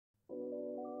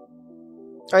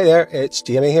Hi there, it's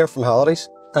Jamie here from Halliday's,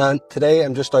 and today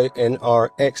I'm just out in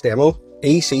our X-Demo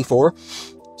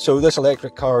EC4. So this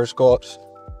electric car's got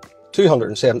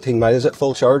 217 miles at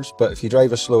full charge, but if you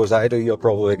drive as slow as I do, you'll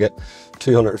probably get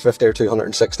 250 or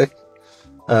 260.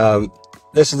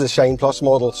 This is the Shine Plus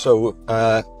model, so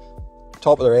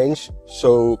top of the range.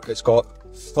 So it's got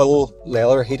full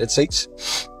leather heated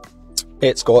seats.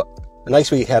 It's got a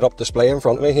nice wee head-up display in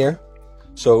front of me here,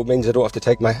 so it means I don't have to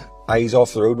take my eyes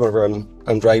off the road whenever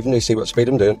I'm driving to see what speed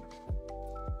I'm doing.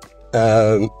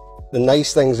 The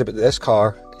nice things about this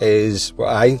car is what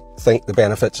I think the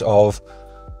benefits of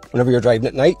whenever you're driving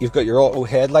at night. You've got your auto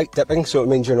headlight dipping, so it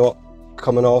means you're not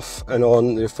coming off and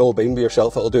on your full beam by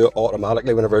yourself. It'll do it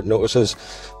automatically whenever it notices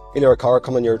either a car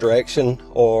coming your direction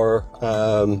or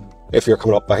if you're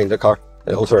coming up behind a car.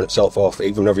 It'll turn itself off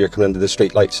even whenever you're coming into the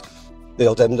street lights.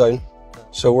 They'll dim down.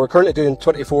 So we're currently doing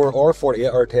 24 or 48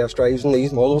 hour test drives in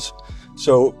these models.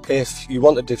 So if you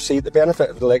wanted to see the benefit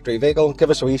of an electric vehicle, give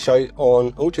us a wee shout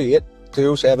on 028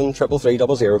 207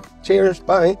 33300. Cheers,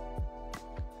 bye.